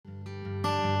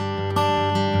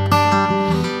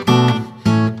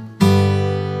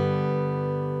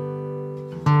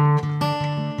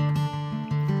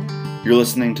You're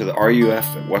listening to the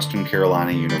RUF at Western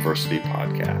Carolina University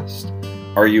podcast.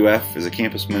 RUF is a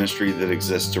campus ministry that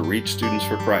exists to reach students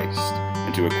for Christ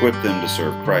and to equip them to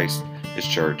serve Christ, His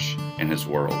church, and His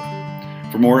world.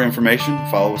 For more information,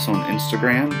 follow us on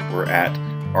Instagram. We're at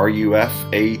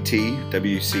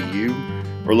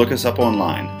RUFATWCU, or look us up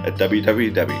online at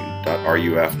www.ruf.org.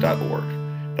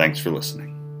 Thanks for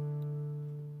listening.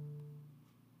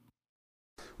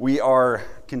 We are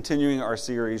continuing our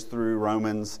series through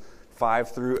Romans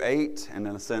 5 through 8, and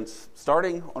in a sense,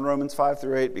 starting on Romans 5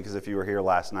 through 8, because if you were here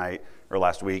last night or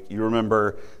last week, you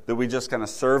remember that we just kind of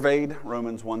surveyed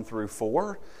Romans 1 through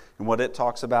 4, and what it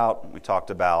talks about. We talked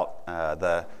about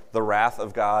the wrath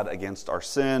of God against our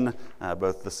sin,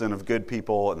 both the sin of good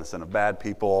people and the sin of bad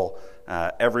people.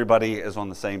 Everybody is on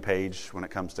the same page when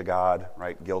it comes to God,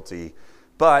 right? Guilty.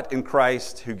 But in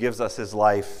Christ, who gives us His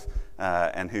life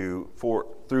and who,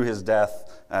 through His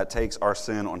death, takes our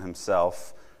sin on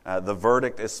Himself, the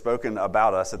verdict is spoken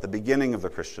about us at the beginning of the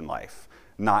Christian life,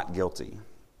 not guilty.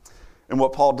 And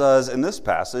what Paul does in this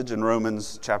passage in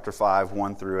Romans chapter 5,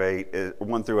 1 through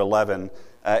 11,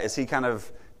 is he kind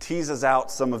of teases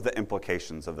out some of the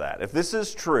implications of that. If this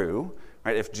is true,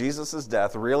 right, if Jesus'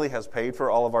 death really has paid for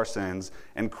all of our sins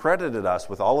and credited us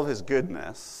with all of His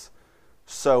goodness,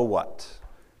 so what?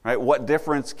 Right? What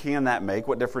difference can that make?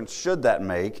 What difference should that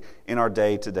make in our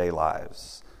day-to-day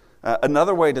lives?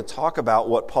 Another way to talk about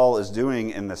what Paul is doing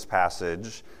in this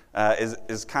passage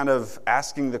is kind of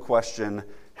asking the question,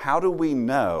 how do we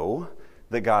know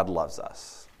that God loves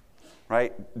us?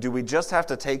 Right? Do we just have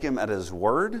to take Him at His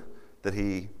word that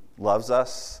He loves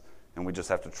us and we just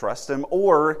have to trust Him?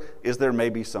 Or is there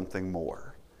maybe something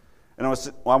more? And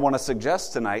I want to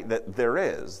suggest tonight that there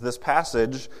is. This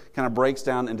passage kind of breaks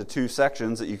down into two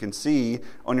sections that you can see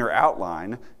on your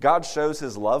outline. God shows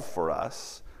His love for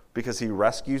us because He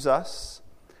rescues us,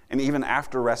 and even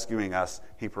after rescuing us,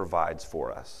 He provides for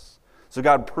us. So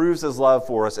God proves His love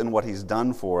for us in what He's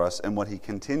done for us and what He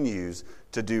continues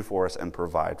to do for us and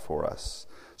provide for us.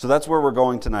 So that's where we're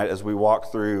going tonight as we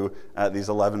walk through these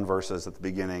 11 verses at the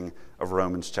beginning of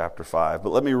Romans chapter 5.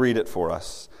 But let me read it for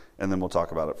us, and then we'll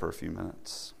talk about it for a few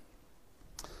minutes.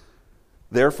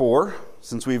 Therefore,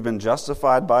 since we've been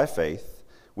justified by faith,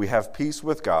 we have peace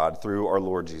with God through our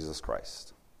Lord Jesus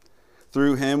Christ.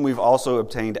 Through Him we've also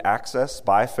obtained access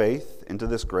by faith into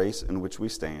this grace in which we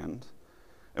stand,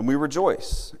 and we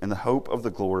rejoice in the hope of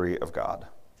the glory of God.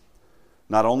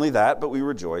 Not only that, but we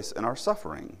rejoice in our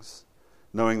sufferings,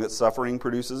 knowing that suffering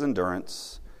produces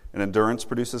endurance, and endurance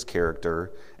produces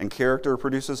character, and character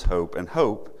produces hope, and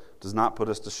hope does not put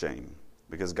us to shame,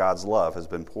 because God's love has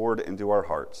been poured into our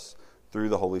hearts through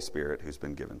the Holy Spirit who's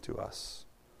been given to us.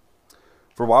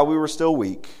 For while we were still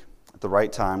weak, at the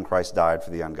right time Christ died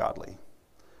for the ungodly.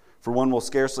 For one will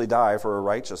scarcely die for a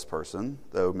righteous person,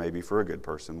 though maybe for a good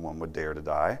person one would dare to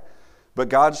die. But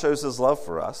God shows His love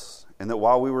for us, in that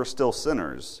while we were still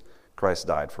sinners, Christ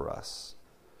died for us.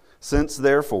 Since,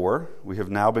 therefore, we have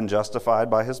now been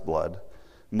justified by His blood,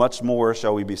 much more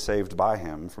shall we be saved by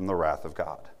Him from the wrath of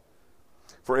God.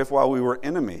 For if while we were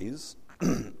enemies,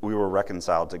 we were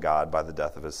reconciled to God by the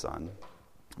death of His Son,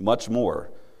 much more,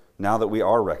 now that we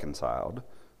are reconciled,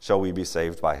 shall we be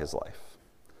saved by His life.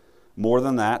 More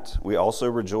than that, we also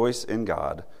rejoice in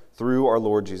God through our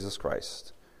Lord Jesus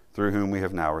Christ, through whom we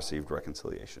have now received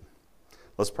reconciliation.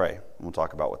 Let's pray, and we'll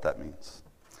talk about what that means.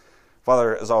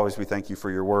 Father, as always, we thank You for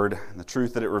Your word and the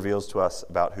truth that it reveals to us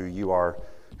about who You are,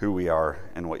 who we are,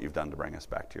 and what You've done to bring us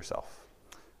back to Yourself.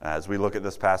 As we look at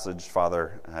this passage,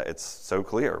 Father, it's so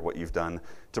clear what You've done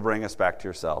to bring us back to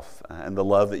Yourself and the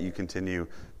love that You continue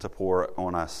to pour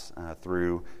on us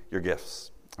through Your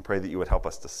gifts. I pray that You would help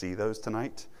us to see those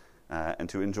tonight and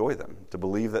to enjoy them, to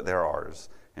believe that they're ours,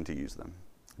 and to use them.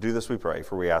 Do this, we pray,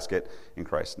 for we ask it in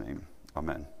Christ's name.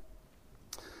 Amen.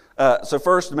 So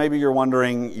first, maybe you're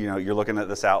wondering, you're looking at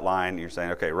this outline, and you're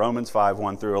saying, okay, Romans 5,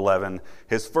 1 through 11.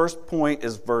 His first point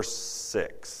is verse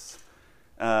 6.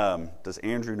 Does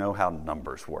Andrew know how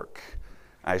numbers work?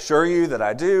 I assure you that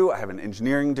I do. I have an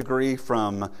engineering degree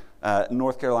from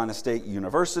North Carolina State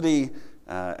University,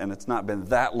 and it's not been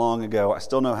that long ago. I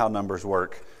still know how numbers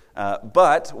work.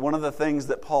 But one of the things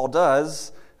that Paul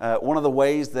does, one of the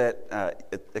ways that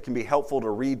it can be helpful to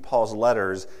read Paul's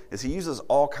letters is he uses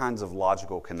all kinds of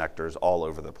logical connectors all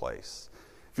over the place.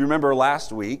 If you remember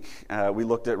last week, we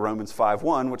looked at Romans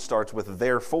 5:1, which starts with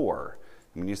therefore.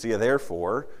 When you see a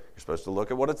therefore, you're supposed to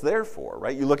look at what it's there for,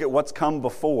 right? You look at what's come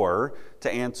before to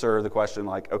answer the question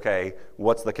like, okay,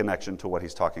 what's the connection to what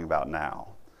he's talking about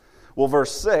now? Well,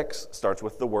 verse 6 starts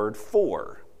with the word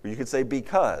for, or you could say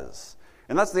because.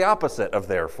 And that's the opposite of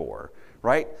therefore,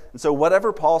 right? And so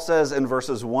whatever Paul says in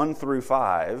verses 1 through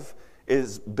 5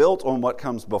 is built on what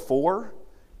comes before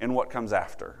and what comes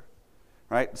after.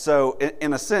 Right? So,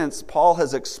 in a sense, Paul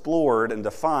has explored and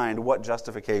defined what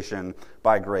justification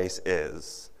by grace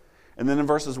is. And then in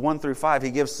verses 1 through 5,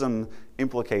 he gives some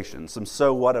implications, some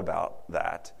so what about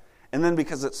that. And then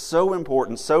because it's so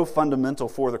important, so fundamental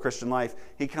for the Christian life,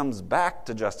 he comes back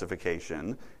to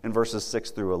justification in verses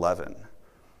 6 through 11.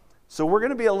 So we're going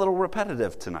to be a little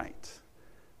repetitive tonight,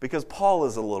 because Paul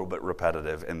is a little bit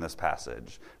repetitive in this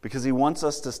passage, because he wants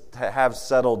us to have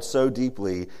settled so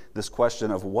deeply this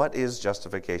question of what is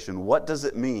justification? What does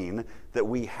it mean that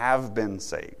we have been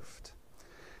saved?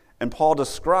 And Paul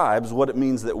describes what it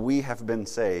means that we have been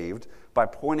saved by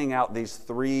pointing out these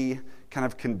three kind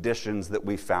of conditions that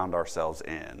we found ourselves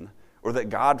in, or that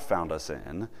God found us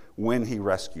in when he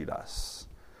rescued us,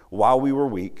 while we were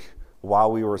weak,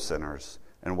 while we were sinners,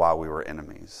 and while we were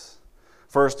enemies.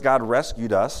 First, God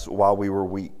rescued us while we were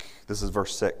weak. This is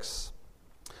verse 6.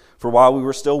 For while we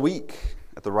were still weak,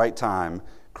 at the right time,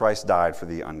 Christ died for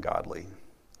the ungodly.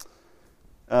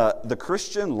 The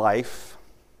Christian life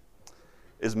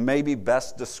is maybe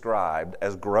best described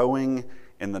as growing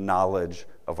in the knowledge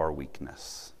of our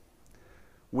weakness,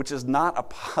 which is not a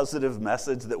positive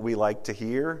message that we like to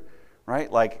hear,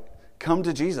 right? Like, come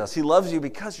to Jesus. He loves you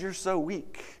because you're so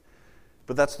weak.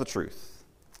 But that's the truth.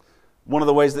 One of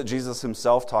the ways that Jesus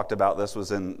himself talked about this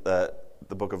was in the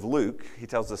book of Luke. He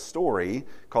tells a story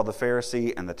called the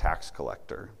Pharisee and the tax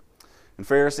collector. And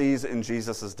Pharisees in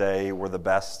Jesus' day were the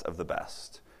best of the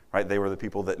best, right? They were the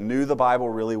people that knew the Bible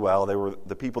really well. They were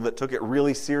the people that took it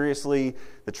really seriously,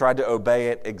 that tried to obey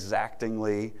it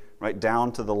exactingly, right?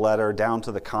 Down to the letter, down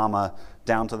to the comma,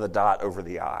 down to the dot over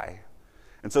the I.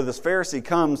 And so this Pharisee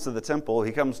comes to the temple,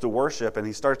 he comes to worship, and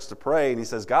he starts to pray, and he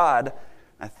says, God,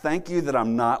 I thank you that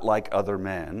I'm not like other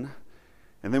men.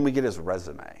 And then we get his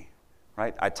resume,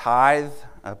 right? I tithe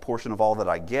a portion of all that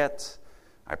I get.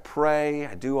 I pray.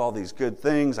 I do all these good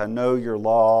things. I know your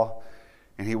law.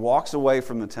 And he walks away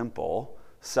from the temple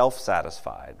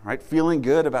self-satisfied, right? Feeling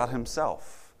good about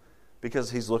himself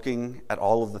because he's looking at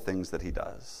all of the things that he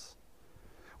does.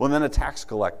 Well, then a tax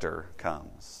collector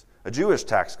comes, a Jewish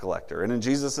tax collector. And in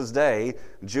Jesus' day,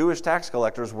 Jewish tax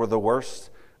collectors were the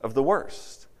worst of the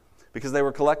worst, because they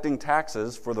were collecting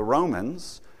taxes for the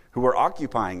Romans who were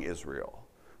occupying Israel.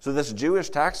 So this Jewish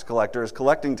tax collector is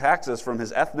collecting taxes from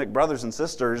his ethnic brothers and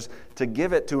sisters to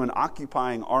give it to an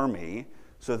occupying army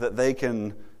so that they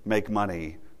can make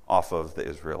money off of the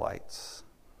Israelites.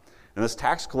 And this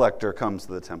tax collector comes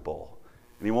to the temple,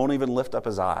 and he won't even lift up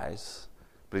his eyes,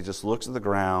 but he just looks at the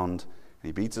ground, and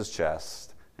he beats his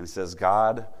chest, and he says,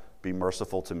 God, be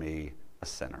merciful to me, a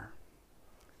sinner.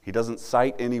 He doesn't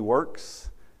cite any works,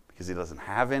 because he doesn't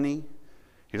have any.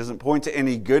 He doesn't point to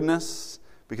any goodness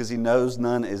because he knows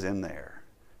none is in there.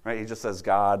 Right? He just says,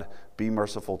 God, be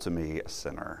merciful to me, a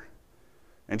sinner.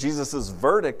 And Jesus'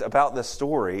 verdict about this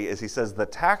story is he says the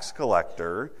tax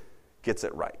collector gets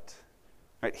it right.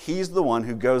 Right? He's the one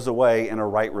who goes away in a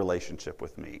right relationship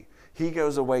with me. He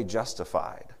goes away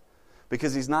justified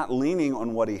because he's not leaning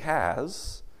on what he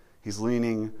has. He's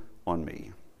leaning on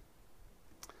me.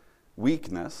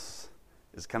 Weakness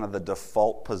is kind of the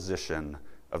default position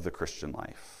of the Christian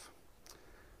life.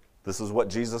 This is what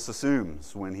Jesus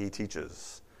assumes when he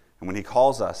teaches and when he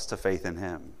calls us to faith in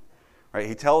him. Right?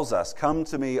 He tells us, come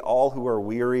to me all who are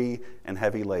weary and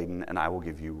heavy laden, and I will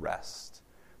give you rest.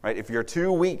 Right? If you're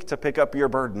too weak to pick up your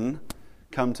burden,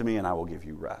 come to me and I will give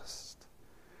you rest.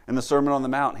 In the Sermon on the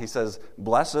Mount, he says,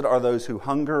 blessed are those who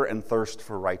hunger and thirst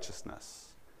for righteousness.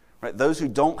 Right? Those who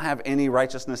don't have any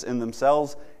righteousness in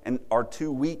themselves and are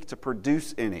too weak to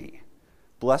produce any.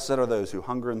 Blessed are those who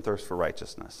hunger and thirst for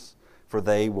righteousness, for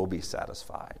they will be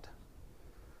satisfied.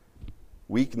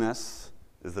 Weakness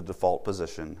is the default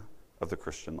position of the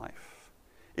Christian life.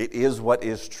 It is what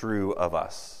is true of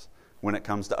us when it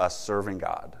comes to us serving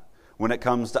God, when it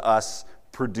comes to us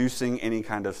producing any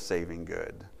kind of saving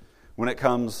good, when it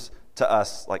comes to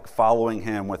us like following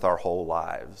him with our whole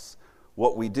lives.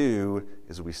 What we do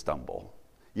is we stumble.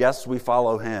 Yes, we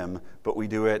follow him, but we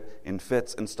do it in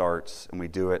fits and starts, and we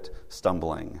do it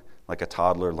stumbling, like a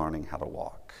toddler learning how to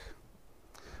walk.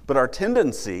 But our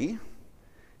tendency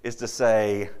is to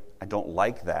say, I don't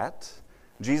like that.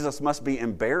 Jesus must be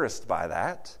embarrassed by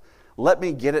that. Let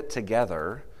me get it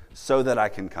together so that I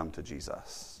can come to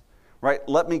Jesus. Right?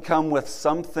 Let me come with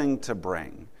something to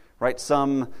bring. Right?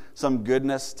 Some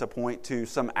goodness to point to,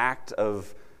 some act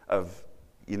of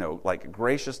like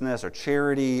graciousness or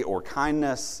charity or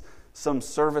kindness, some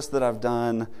service that I've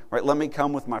done, right? Let me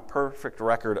come with my perfect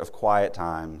record of quiet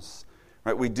times,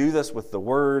 right? We do this with the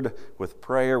Word, with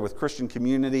prayer, with Christian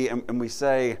community, and we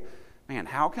say, man,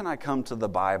 how can I come to the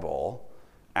Bible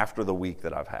after the week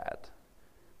that I've had?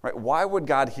 Right? Why would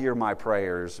God hear my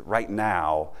prayers right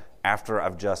now after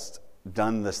I've just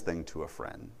done this thing to a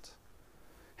friend?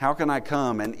 How can I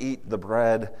come and eat the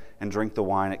bread and drink the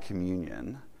wine at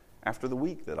communion after the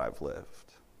week that I've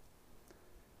lived?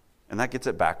 And that gets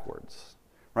it backwards.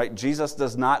 Right? Jesus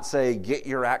does not say, get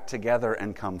your act together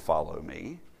and come follow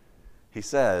me. He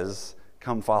says,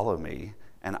 come follow me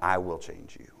and I will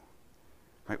change you.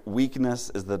 Right? Weakness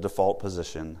is the default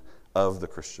position of the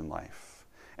Christian life.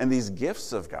 And these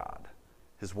gifts of God,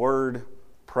 His Word,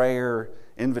 prayer,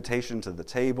 invitation to the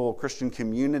table, Christian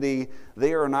community,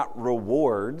 they are not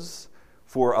rewards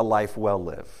for a life well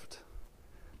lived.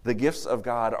 The gifts of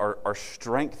God are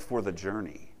strength for the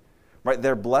journey. Right?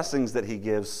 They're blessings that He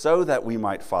gives so that we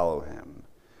might follow Him.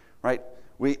 Right?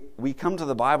 We come to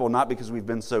the Bible not because we've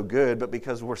been so good, but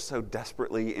because we're so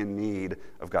desperately in need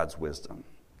of God's wisdom.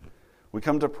 We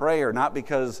come to prayer not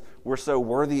because we're so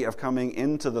worthy of coming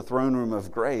into the throne room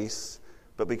of grace,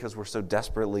 but because we're so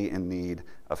desperately in need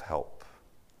of help.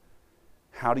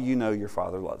 How do you know your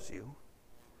Father loves you?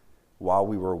 While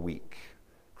we were weak,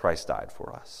 Christ died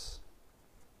for us.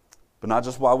 But not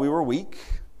just while we were weak,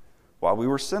 while we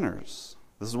were sinners.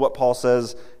 This is what Paul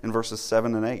says in verses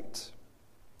 7 and 8.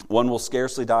 One will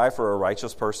scarcely die for a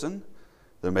righteous person,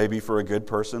 though maybe for a good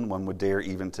person one would dare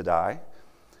even to die.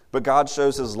 But God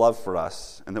shows His love for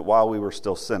us, and that while we were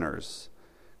still sinners,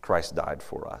 Christ died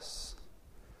for us.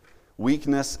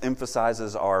 Weakness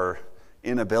emphasizes our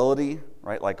inability,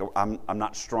 right? Like I'm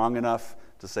not strong enough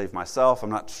to save myself. I'm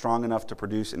not strong enough to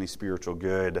produce any spiritual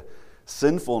good.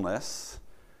 Sinfulness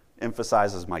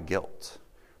emphasizes my guilt.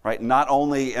 Right? Not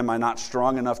only am I not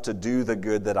strong enough to do the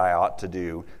good that I ought to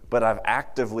do, but I've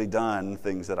actively done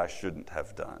things that I shouldn't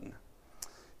have done.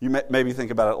 You maybe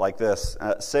think about it like this.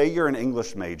 Say you're an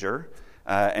English major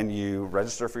and you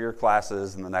register for your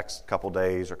classes in the next couple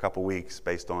days or couple weeks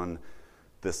based on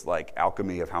this like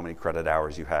alchemy of how many credit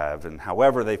hours you have, and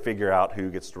however they figure out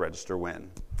who gets to register when.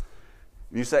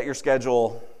 You set your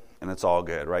schedule and it's all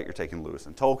good, right? You're taking Lewis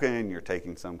and Tolkien, you're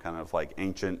taking some kind of like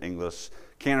ancient English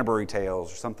Canterbury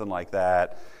Tales or something like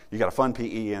that. You got a fun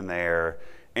PE in there,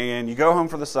 and you go home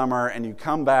for the summer and you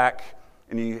come back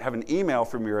and you have an email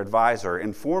from your advisor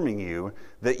informing you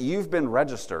that you've been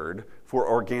registered for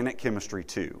Organic Chemistry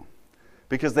 2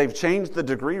 because they've changed the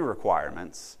degree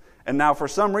requirements. And now for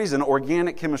some reason,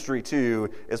 Organic Chemistry 2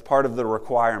 is part of the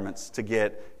requirements to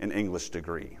get an English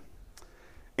degree.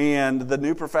 And the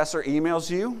new professor emails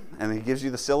you, and he gives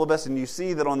you the syllabus, and you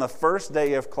see that on the first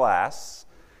day of class,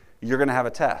 you're going to have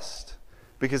a test.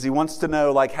 Because he wants to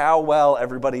know like how well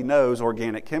everybody knows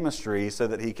organic chemistry so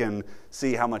that he can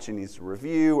see how much he needs to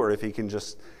review, or if he can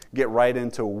just get right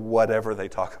into whatever they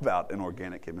talk about in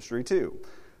Organic Chemistry 2.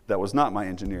 That was not my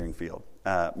engineering field.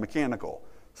 Mechanical,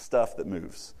 stuff that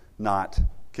moves, not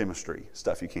chemistry,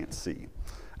 stuff you can't see.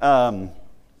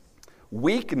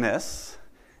 Weakness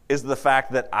is the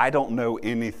fact that I don't know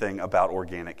anything about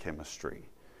organic chemistry,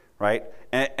 right?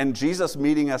 And Jesus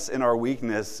meeting us in our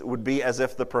weakness would be as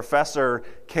if the professor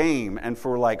came and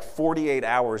for like 48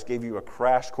 hours gave you a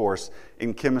crash course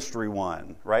in Chemistry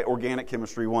 1, right? Organic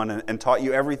Chemistry 1, and taught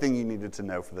you everything you needed to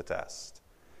know for the test,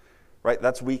 right?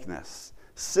 That's weakness.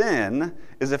 Sin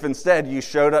is if instead you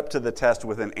showed up to the test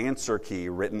with an answer key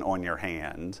written on your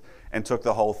hand and took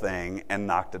the whole thing and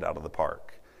knocked it out of the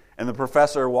park. And the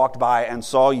professor walked by and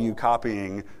saw you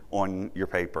copying on your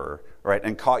paper, right,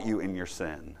 and caught you in your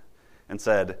sin and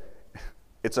said,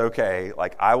 it's okay,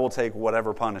 like I will take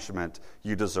whatever punishment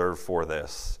you deserve for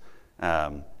this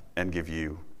and give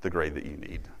you the grade that you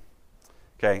need.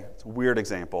 Okay, it's a weird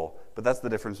example, but that's the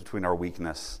difference between our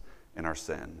weakness and our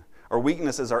sin. Our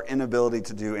weakness is our inability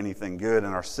to do anything good,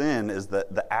 and our sin is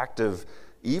the active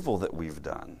evil that we've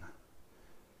done.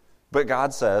 But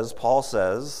God says, Paul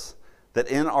says, that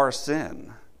in our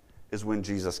sin is when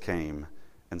Jesus came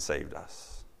and saved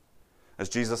us. As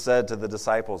Jesus said to the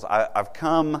disciples, I've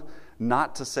come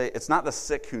not to say, it's not the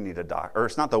sick who need a doctor, or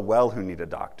it's not the well who need a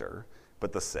doctor,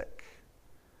 but the sick.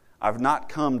 I've not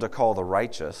come to call the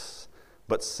righteous,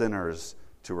 but sinners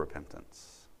to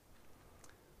repentance.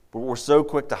 But we're so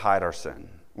quick to hide our sin.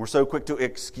 We're so quick to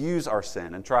excuse our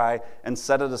sin and try and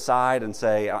set it aside and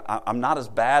say, I'm not as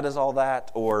bad as all that,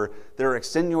 or there are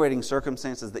extenuating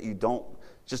circumstances that you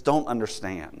just don't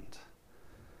understand.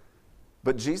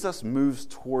 But Jesus moves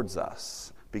towards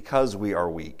us because we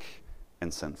are weak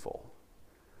and sinful.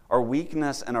 Our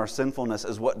weakness and our sinfulness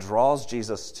is what draws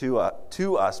Jesus to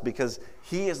us because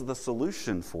He is the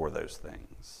solution for those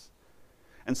things.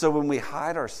 And so when we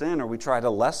hide our sin or we try to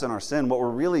lessen our sin, what we're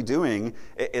really doing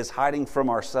is hiding from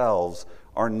ourselves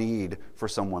our need for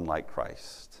someone like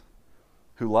Christ,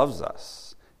 who loves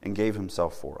us and gave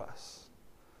himself for us.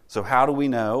 So how do we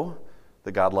know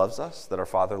that God loves us, that our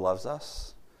Father loves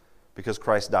us? Because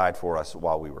Christ died for us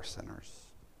while we were sinners.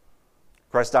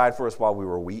 Christ died for us while we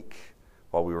were weak,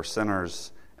 while we were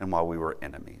sinners, and while we were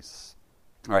enemies.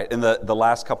 All right, in the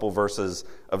last couple verses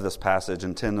of this passage,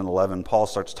 in 10 and 11, Paul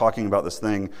starts talking about this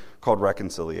thing called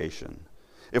reconciliation.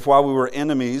 If while we were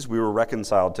enemies, we were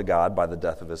reconciled to God by the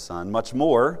death of his Son, much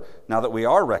more, now that we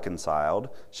are reconciled,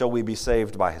 shall we be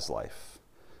saved by his life.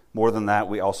 More than that,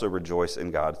 we also rejoice in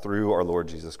God through our Lord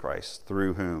Jesus Christ,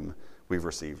 through whom we've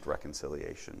received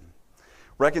reconciliation.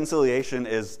 Reconciliation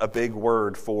is a big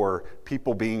word for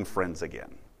people being friends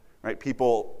again, right?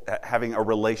 People having a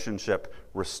relationship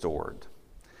restored.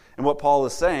 And what Paul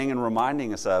is saying and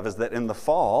reminding us of is that in the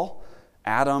fall,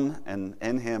 Adam and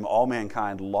in him, all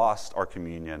mankind lost our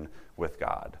communion with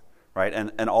God, right?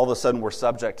 And all of a sudden, we're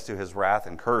subject to his wrath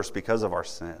and curse because of our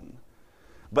sin.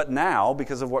 But now,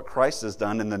 because of what Christ has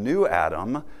done in the new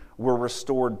Adam, we're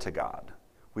restored to God.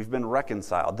 We've been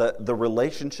reconciled. The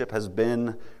relationship has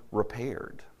been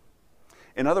repaired.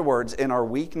 In other words, in our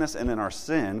weakness and in our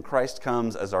sin, Christ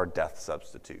comes as our death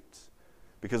substitute.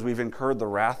 Because we've incurred the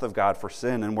wrath of God for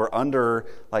sin and we're under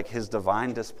like his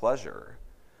divine displeasure.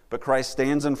 But Christ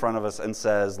stands in front of us and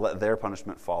says, let their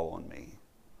punishment fall on me.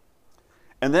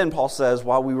 And then Paul says,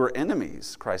 while we were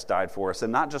enemies, Christ died for us.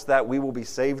 And not just that, we will be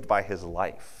saved by his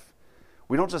life.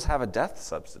 We don't just have a death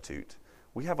substitute.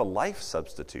 We have a life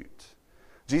substitute.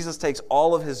 Jesus takes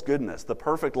all of his goodness, the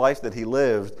perfect life that he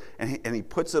lived, and he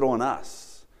puts it on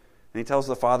us. And he tells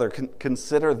the Father,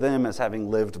 consider them as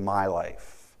having lived my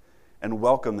life, and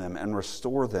welcome them and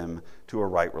restore them to a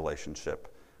right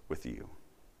relationship with you.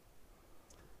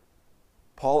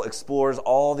 Paul explores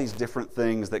all these different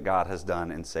things that God has done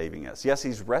in saving us. Yes,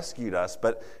 he's rescued us,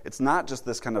 but it's not just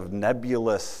this kind of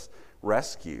nebulous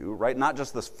rescue, right? Not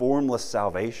just this formless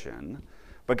salvation,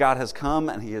 but God has come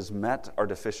and he has met our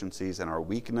deficiencies and our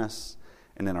weakness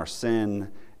and in our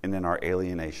sin and in our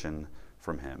alienation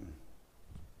from him.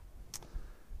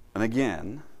 And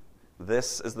again,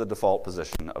 this is the default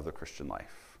position of the Christian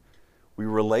life. We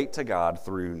relate to God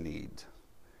through need.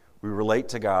 We relate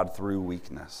to God through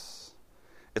weakness.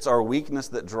 It's our weakness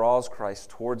that draws Christ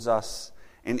towards us,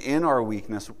 and in our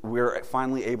weakness, we're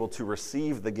finally able to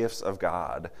receive the gifts of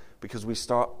God because we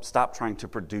stop trying to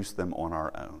produce them on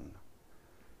our own.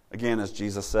 Again, as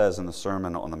Jesus says in the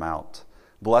Sermon on the Mount,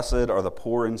 blessed are the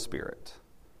poor in spirit.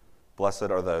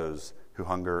 Blessed are those who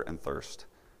hunger and thirst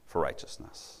for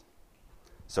righteousness.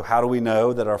 So how do we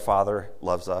know that our Father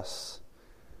loves us?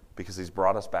 Because he's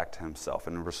brought us back to himself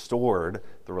and restored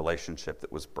the relationship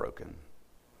that was broken.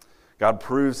 God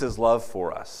proves his love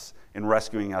for us in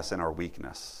rescuing us in our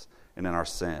weakness and in our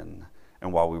sin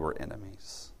and while we were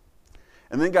enemies.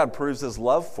 And then God proves his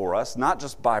love for us, not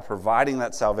just by providing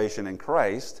that salvation in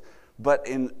Christ, but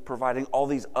in providing all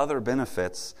these other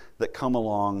benefits that come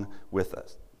along with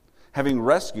us. Having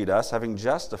rescued us, having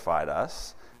justified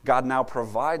us, God now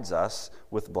provides us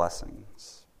with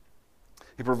blessings.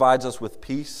 He provides us with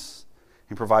peace,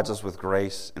 he provides us with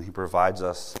grace, and he provides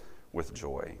us with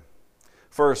joy.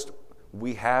 First,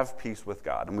 we have peace with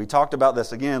God. And we talked about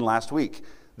this again last week,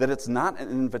 that it's not an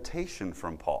invitation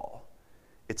from Paul.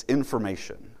 It's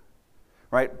information,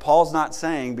 right? Paul's not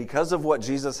saying because of what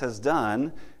Jesus has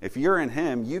done, if you're in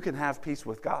him, you can have peace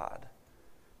with God.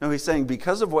 No, he's saying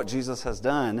because of what Jesus has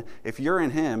done, if you're in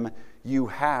him, you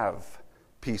have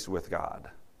peace with God.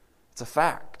 It's a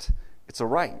fact. It's a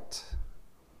right.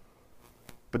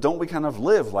 But don't we kind of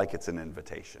live like it's an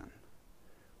invitation?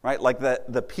 Right? Like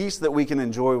the peace that we can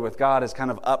enjoy with God is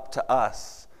kind of up to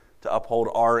us to uphold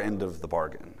our end of the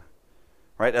bargain.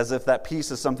 Right? As if that peace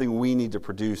is something we need to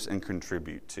produce and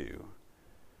contribute to.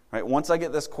 Right? Once I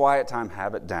get this quiet time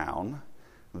habit down,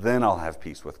 then I'll have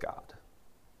peace with God.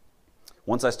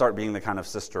 Once I start being the kind of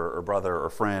sister or brother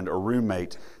or friend or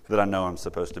roommate that I know I'm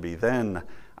supposed to be, then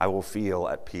I will feel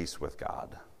at peace with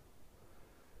God.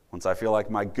 Once I feel like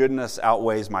my goodness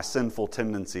outweighs my sinful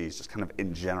tendencies, just kind of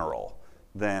in general,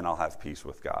 then I'll have peace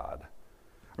with God.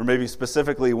 Or maybe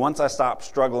specifically, once I stop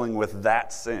struggling with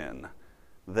that sin,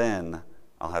 then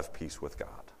I'll have peace with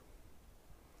God.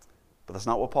 But that's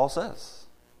not what Paul says.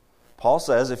 Paul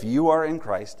says if you are in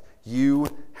Christ, you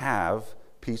have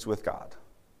peace with God.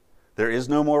 There is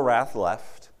no more wrath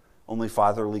left, only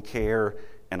fatherly care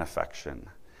and affection.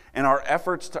 And our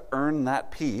efforts to earn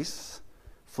that peace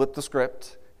flip the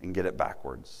script and get it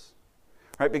backwards.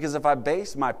 Right? Because if I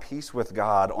base my peace with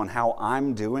God on how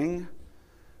I'm doing,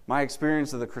 my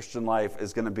experience of the Christian life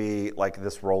is going to be like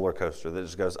this roller coaster that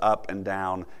just goes up and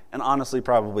down, and honestly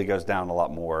probably goes down a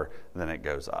lot more than it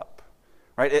goes up.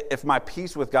 Right? If my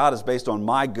peace with God is based on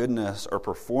my goodness or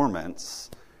performance,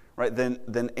 right,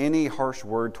 than any harsh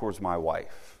word towards my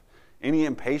wife, any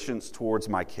impatience towards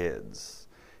my kids,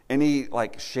 any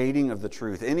like shading of the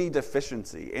truth, any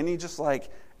deficiency, any just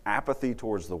like apathy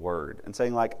towards the word, and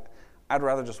saying like, I'd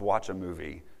rather just watch a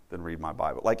movie than read my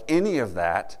Bible. Like any of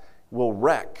that will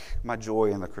wreck my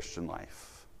joy in the Christian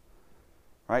life,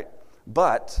 right?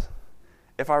 But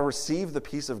if I receive the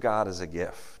peace of God as a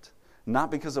gift, not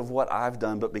because of what I've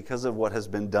done, but because of what has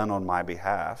been done on my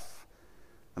behalf,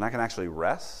 then I can actually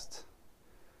rest.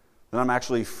 Then I'm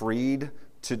actually freed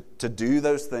to do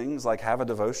those things, like have a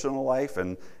devotional life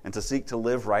and to seek to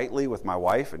live rightly with my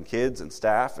wife and kids and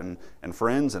staff and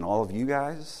friends and all of you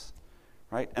guys,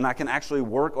 right? And I can actually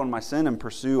work on my sin and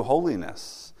pursue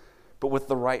holiness, but with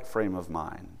the right frame of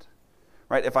mind,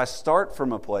 right? If I start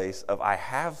from a place of I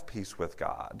have peace with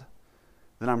God,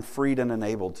 then I'm freed and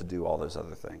enabled to do all those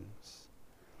other things,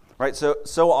 right?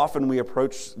 So often we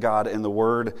approach God in the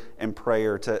Word and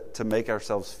prayer to make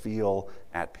ourselves feel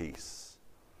at peace.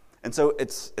 And so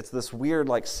it's this weird,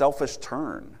 like, selfish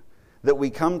turn that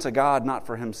we come to God not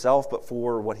for Himself, but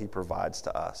for what He provides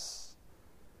to us.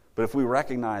 But if we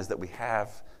recognize that we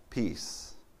have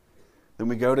peace, then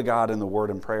we go to God in the Word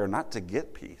and prayer not to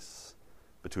get peace,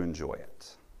 but to enjoy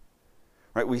it.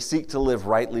 Right? We seek to live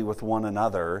rightly with one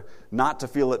another, not to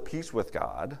feel at peace with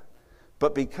God,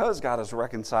 but because God has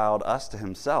reconciled us to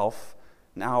Himself,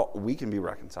 now we can be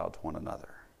reconciled to one another.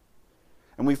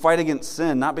 And we fight against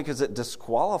sin not because it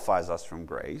disqualifies us from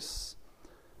grace,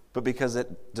 but because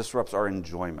it disrupts our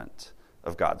enjoyment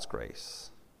of God's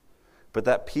grace. But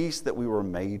that peace that we were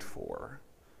made for,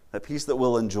 that peace that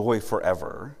we'll enjoy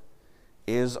forever,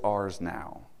 is ours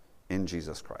now in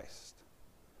Jesus Christ.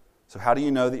 So how do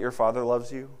you know that your Father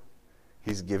loves you?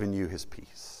 He's given you His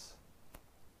peace.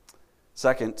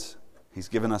 Second, He's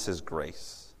given us His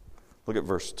grace. Look at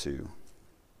verse 2.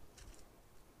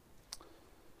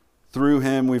 Through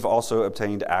Him we've also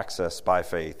obtained access by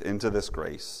faith into this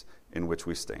grace in which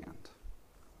we stand.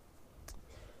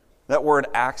 That word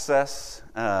access,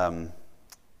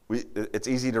 it's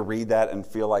easy to read that and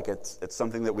feel like it's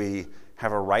something that we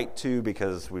have a right to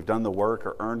because we've done the work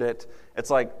or earned it. It's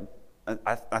like,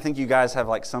 I think you guys have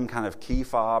like some kind of key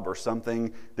fob or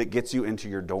something that gets you into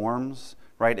your dorms,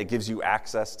 right? It gives you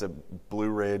access to Blue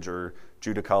Ridge or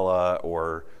Judiculla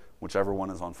or whichever one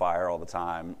is on fire all the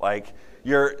time.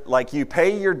 You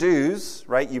pay your dues,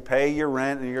 right? You pay your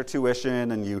rent and your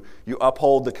tuition, and you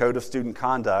uphold the code of student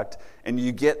conduct, and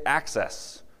you get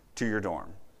access to your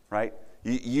dorm, right?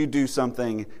 You do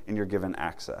something, and you're given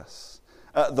access.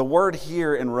 The word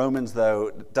here in Romans,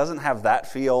 though, doesn't have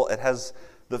that feel. It has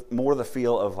more the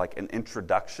feel of like an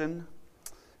introduction.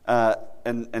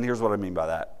 And here's what I mean by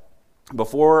that.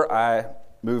 Before I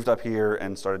moved up here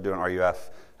and started doing RUF,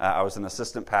 I was an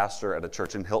assistant pastor at a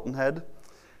church in Hilton Head,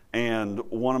 and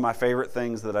one of my favorite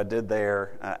things that I did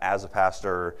there as a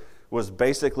pastor was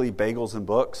basically bagels and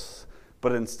books,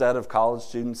 but instead of college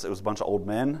students, it was a bunch of old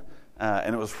men,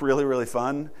 and it was really, really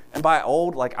fun. And by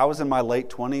old, like I was in my late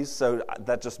 20s, so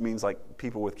that just means like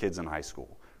people with kids in high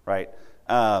school, right?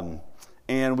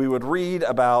 And we would read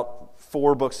about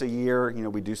 4 books a year. You know,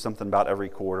 we'd do something about every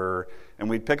quarter. And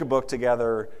we'd pick a book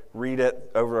together, read it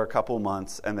over a couple of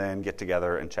months, and then get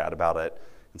together and chat about it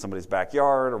in somebody's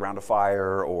backyard, around a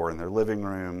fire, or in their living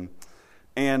room.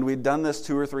 And we'd done this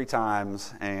 2 or 3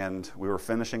 times, and we were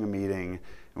finishing a meeting,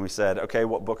 and we said, okay,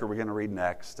 what book are we going to read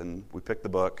next? And we picked the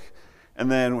book.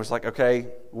 And then it was like, okay,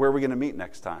 where are we going to meet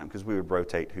next time? Because we would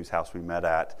rotate whose house we met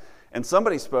at. And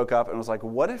somebody spoke up and was like,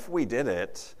 what if we did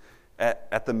it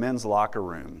at the men's locker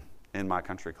room in my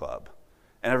country club?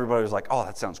 And everybody was like, oh,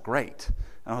 that sounds great.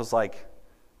 And I was like,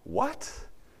 what?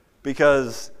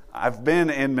 Because I've been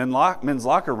in men's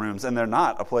locker rooms, and they're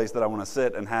not a place that I want to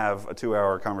sit and have a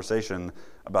 2-hour conversation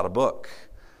about a book.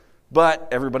 But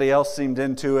everybody else seemed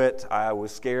into it. I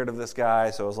was scared of this guy,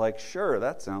 so I was like, sure,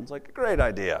 that sounds like a great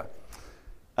idea.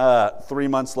 3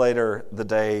 months later, the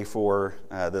day for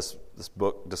this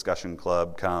book discussion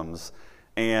club comes,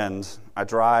 and I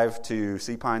drive to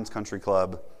Sea Pines Country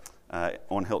Club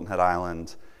on Hilton Head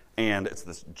Island, and it's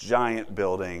this giant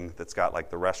building that's got like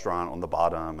the restaurant on the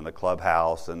bottom and the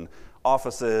clubhouse and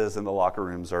offices, and the locker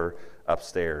rooms are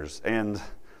upstairs. And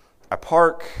I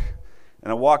park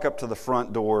and I walk up to the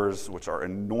front doors, which are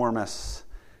enormous,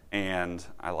 and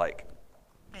I like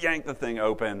yank the thing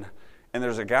open, and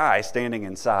there's a guy standing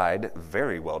inside,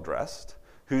 very well dressed,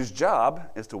 whose job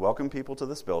is to welcome people to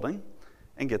this building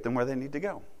and get them where they need to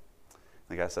go.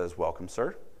 The guy says, welcome,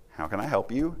 sir. How can I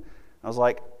help you? I was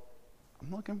like,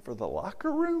 I'm looking for the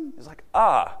locker room. He's like,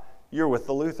 you're with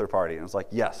the Luther party. And I was like,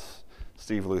 yes,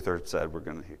 Steve Luther said we're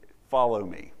going to follow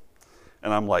me.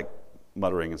 And I'm like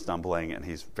muttering and stumbling, and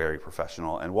he's very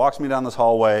professional, and walks me down this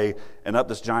hallway and up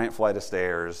this giant flight of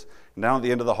stairs. And down at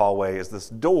the end of the hallway is this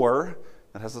door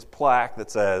that has this plaque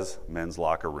that says men's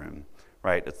locker room,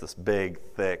 right? It's this big,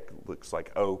 thick, looks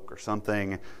like oak or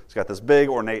something. It's got this big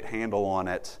ornate handle on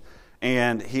it.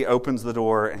 And he opens the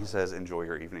door and he says, "Enjoy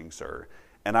your evening, sir."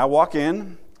 And I walk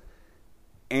in,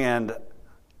 and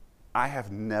I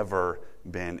have never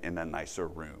been in a nicer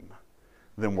room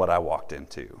than what I walked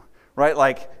into, right?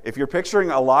 Like, if you're picturing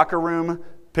a locker room,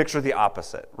 picture the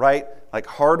opposite, right? Like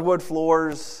hardwood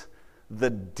floors, the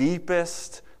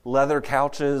deepest leather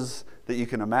couches that you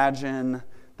can imagine.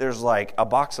 There's like a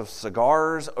box of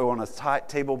cigars on a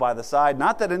table by the side.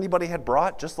 Not that anybody had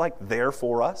brought, just like there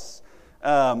for us.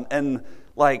 And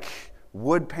like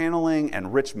wood paneling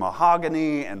and rich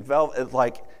mahogany and velvet,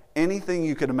 like anything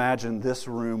you could imagine, this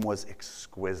room was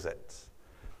exquisite.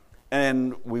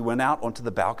 And we went out onto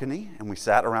the balcony and we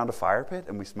sat around a fire pit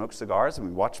and we smoked cigars and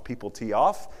we watched people tee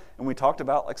off and we talked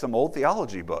about like some old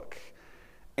theology book.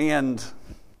 And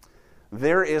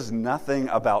there is nothing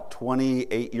about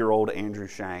 28-year-old Andrew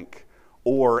Shank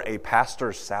or a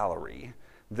pastor's salary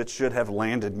that should have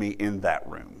landed me in that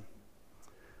room.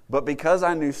 But because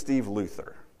I knew Steve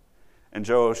Luther and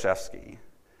Joe Olszewski,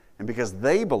 and because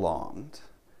they belonged,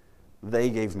 they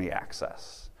gave me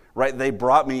access, right? They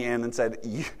brought me in and said,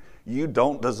 you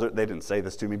don't deserve, they didn't say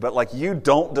this to me, but like, you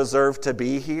don't deserve to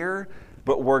be here,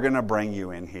 but we're going to bring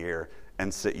you in here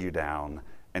and sit you down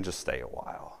and just stay a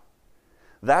while.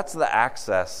 That's the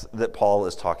access that Paul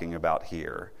is talking about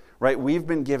here, right? We've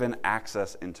been given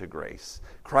access into grace.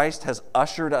 Christ has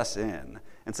ushered us in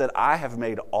and said, "I have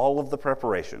made all of the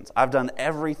preparations. I've done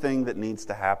everything that needs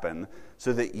to happen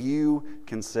so that you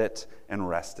can sit and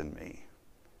rest in me."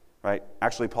 Right?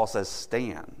 Actually, Paul says,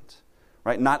 stand.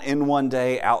 Right? Not in one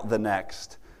day, out the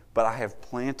next, but I have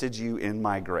planted you in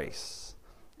my grace,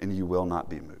 and you will not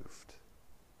be moved.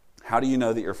 How do you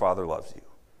know that your Father loves you?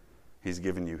 He's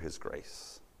given you his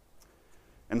grace.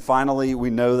 And finally,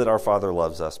 we know that our Father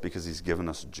loves us because he's given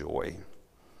us joy.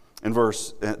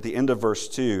 At the end of verse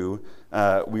 2,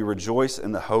 we rejoice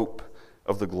in the hope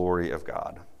of the glory of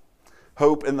God.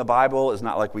 Hope in the Bible is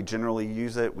not like we generally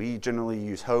use it. We generally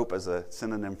use hope as a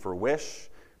synonym for wish,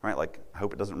 right? Like, I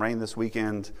hope it doesn't rain this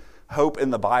weekend. Hope in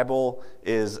the Bible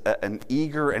is an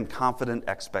eager and confident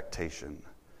expectation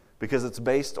because it's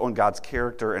based on God's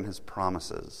character and his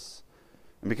promises.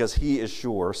 And because he is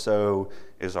sure, so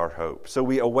is our hope. So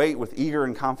we await with eager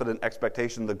and confident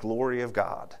expectation the glory of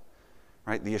God,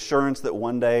 right? The assurance that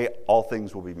one day all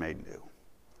things will be made new.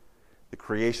 The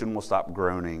creation will stop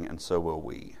groaning, and so will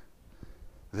we.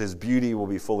 That his beauty will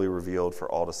be fully revealed for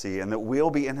all to see, and that we'll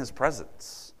be in his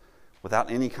presence without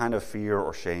any kind of fear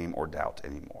or shame or doubt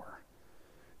anymore.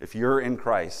 If you're in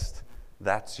Christ,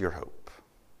 that's your hope.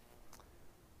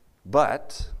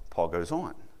 But Paul goes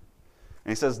on.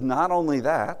 And he says, not only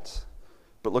that,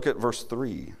 but look at verse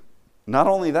 3. Not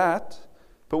only that,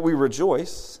 but we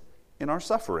rejoice in our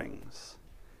sufferings.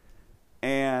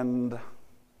 And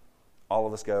all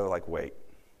of us go like, wait.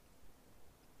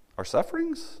 Our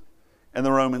sufferings? And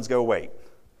the Romans go, wait.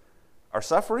 Our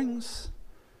sufferings?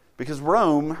 Because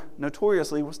Rome,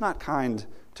 notoriously, was not kind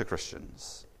to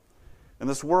Christians. And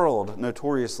this world,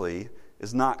 notoriously,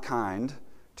 is not kind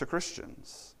to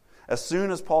Christians. As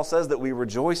soon as Paul says that we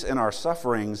rejoice in our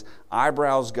sufferings,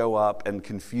 eyebrows go up and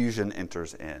confusion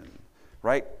enters in,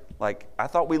 right? Like, I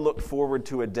thought we looked forward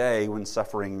to a day when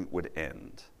suffering would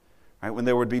end, right? When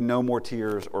there would be no more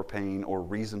tears or pain or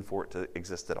reason for it to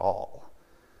exist at all.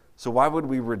 So why would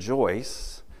we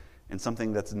rejoice in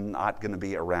something that's not going to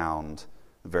be around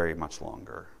very much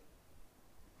longer?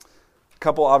 A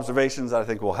couple observations that I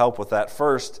think will help with that.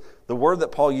 First, the word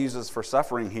that Paul uses for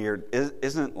suffering here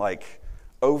isn't like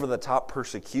over-the-top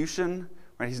persecution,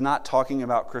 right? He's not talking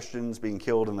about Christians being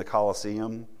killed in the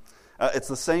Colosseum. It's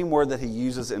the same word that he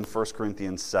uses in 1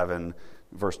 Corinthians 7,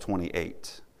 verse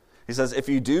 28. He says, if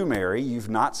you do marry, you've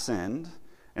not sinned,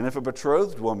 and if a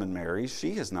betrothed woman marries,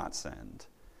 she has not sinned.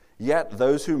 Yet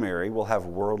those who marry will have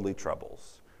worldly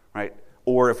troubles, right?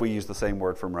 Or if we use the same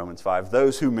word from Romans 5,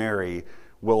 those who marry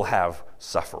will have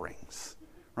sufferings,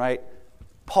 right?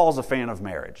 Paul's a fan of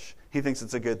marriage. He thinks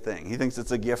it's a good thing. He thinks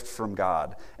it's a gift from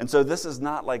God. And so this is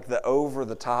not like the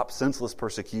over-the-top, senseless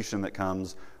persecution that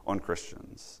comes on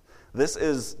Christians. This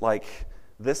is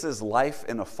life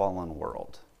in a fallen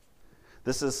world.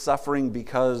 This is suffering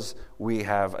because we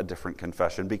have a different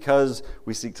confession, because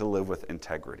we seek to live with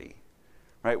integrity.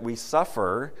 Right? We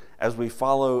suffer as we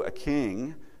follow a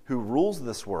king who rules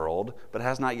this world, but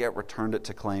has not yet returned it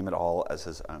to claim it all as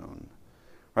his own.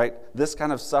 right? This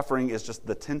kind of suffering is just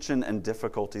the tension and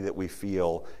difficulty that we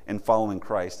feel in following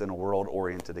Christ in a world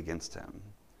oriented against him.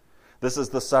 This is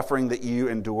the suffering that you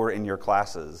endure in your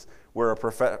classes, where a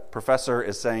professor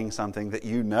is saying something that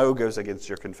you know goes against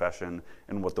your confession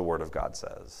and what the Word of God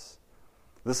says.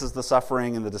 This is the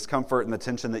suffering and the discomfort and the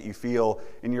tension that you feel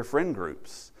in your friend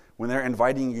groups when they're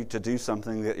inviting you to do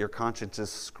something that your conscience is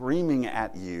screaming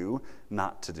at you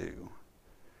not to do.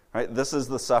 Right? This is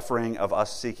the suffering of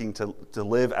us seeking to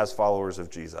live as followers of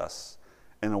Jesus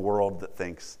in a world that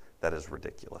thinks that is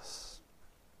ridiculous.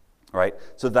 Right?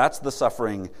 So that's the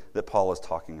suffering that Paul is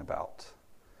talking about.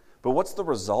 But what's the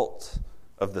result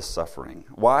of this suffering?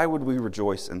 Why would we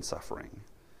rejoice in suffering?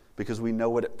 Because we know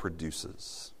what it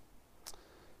produces.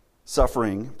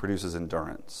 Suffering produces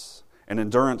endurance, and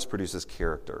endurance produces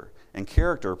character, and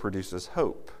character produces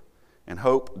hope. And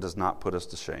hope does not put us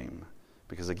to shame,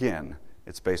 because again,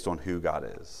 it's based on who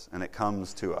God is, and it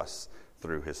comes to us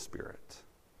through his Spirit.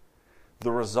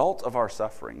 The result of our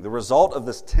suffering, the result of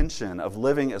this tension of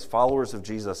living as followers of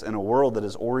Jesus in a world that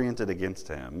is oriented against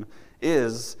him,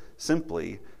 is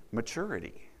simply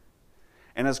maturity.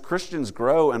 And as Christians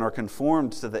grow and are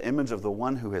conformed to the image of the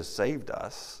one who has saved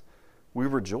us, we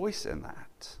rejoice in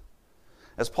that.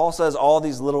 As Paul says, all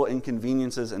these little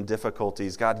inconveniences and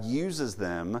difficulties, God uses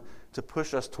them to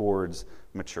push us towards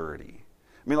maturity.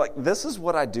 I mean, like, this is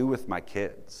what I do with my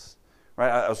kids, right?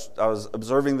 I was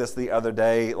observing this the other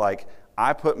day. Like,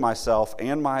 I put myself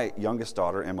and my youngest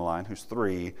daughter, Emmeline, who's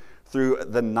 3, through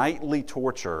the nightly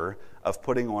torture of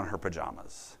putting on her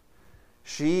pajamas.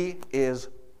 She is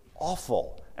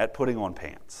awful at putting on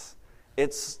pants.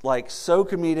 It's like so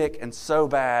comedic and so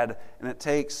bad, and it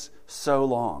takes so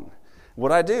long.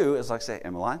 What I do is like say,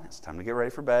 Emmeline, it's time to get ready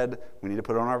for bed. We need to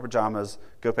put on our pajamas.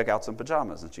 Go pick out some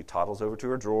pajamas. And she toddles over to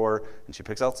her drawer, and she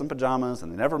picks out some pajamas,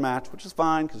 and they never match, which is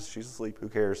fine because she's asleep. Who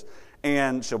cares?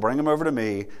 And she'll bring them over to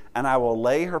me, and I will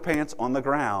lay her pants on the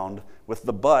ground with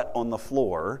the butt on the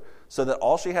floor so that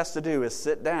all she has to do is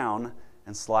sit down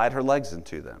and slide her legs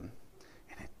into them.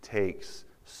 And it takes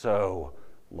so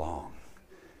long.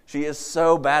 She is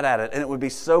so bad at it, and it would be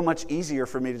so much easier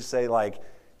for me to say, like,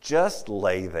 just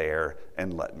lay there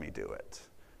and let me do it,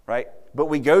 right? But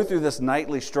we go through this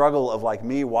nightly struggle of like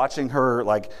me watching her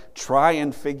like try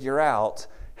and figure out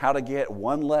how to get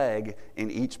one leg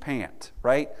in each pant,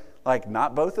 right? Like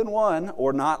not both in one,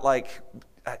 or not like,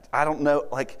 I don't know,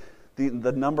 like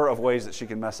the number of ways that she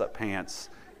can mess up pants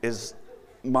is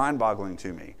mind-boggling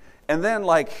to me. And then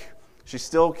like she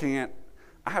still can't,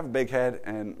 I have a big head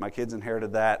and my kids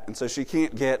inherited that, and so she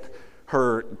can't get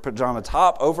her pajama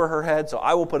top over her head, so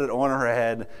I will put it on her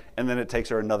head, and then it takes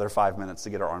her another 5 minutes to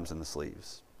get her arms in the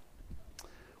sleeves.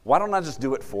 Why don't I just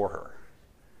do it for her?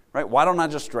 Right? Why don't I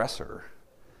just dress her?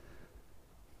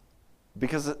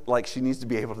 Because she needs to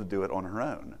be able to do it on her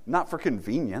own. Not for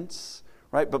convenience,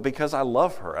 right? But because I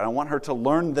love her, and I want her to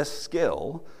learn this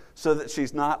skill so that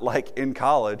she's not like in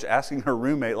college asking her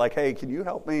roommate, like, hey, can you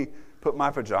help me put my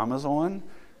pajamas on?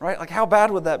 Right? Like, how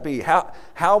bad would that be?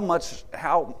 How much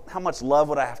love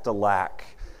would I have to lack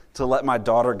to let my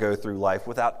daughter go through life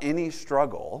without any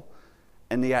struggle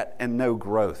and no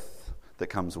growth that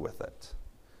comes with it?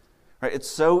 Right? It's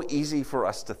so easy for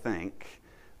us to think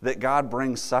that God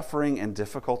brings suffering and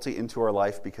difficulty into our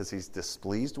life because he's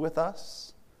displeased with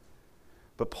us.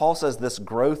 But Paul says this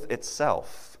growth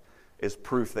itself is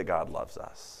proof that God loves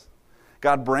us.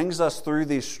 God brings us through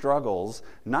these struggles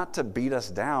not to beat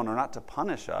us down or not to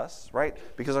punish us, right?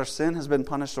 Because our sin has been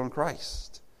punished on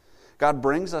Christ. God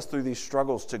brings us through these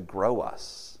struggles to grow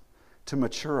us, to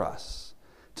mature us,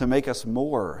 to make us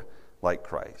more like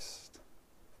Christ.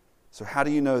 So how do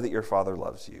you know that your Father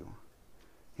loves you?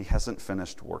 He hasn't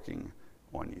finished working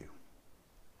on you.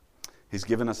 He's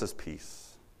given us his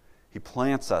peace. He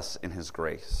plants us in his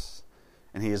grace,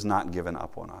 and he has not given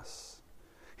up on us.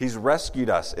 He's rescued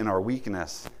us in our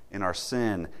weakness, in our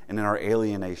sin, and in our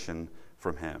alienation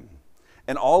from him.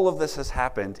 And all of this has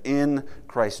happened in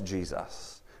Christ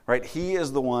Jesus, right? He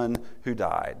is the one who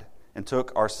died and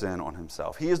took our sin on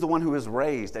himself. He is the one who was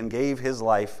raised and gave his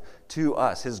life to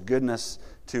us, his goodness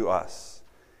to us.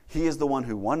 He is the one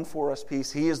who won for us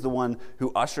peace. He is the one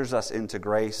who ushers us into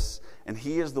grace. And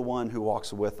he is the one who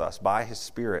walks with us by his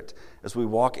Spirit as we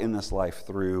walk in this life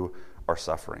through our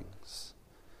sufferings.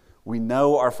 We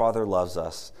know our Father loves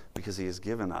us because he has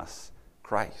given us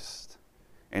Christ.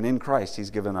 And in Christ,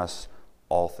 he's given us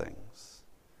all things.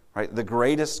 Right? The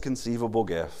greatest conceivable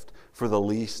gift for the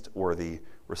least worthy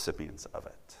recipients of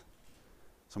it.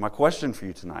 So my question for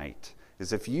you tonight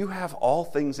is, if you have all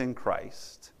things in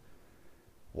Christ,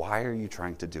 why are you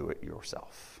trying to do it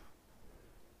yourself?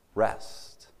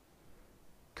 Rest.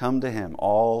 Come to him,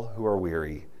 all who are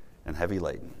weary and heavy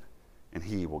laden, and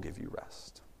he will give you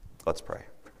rest. Let's pray.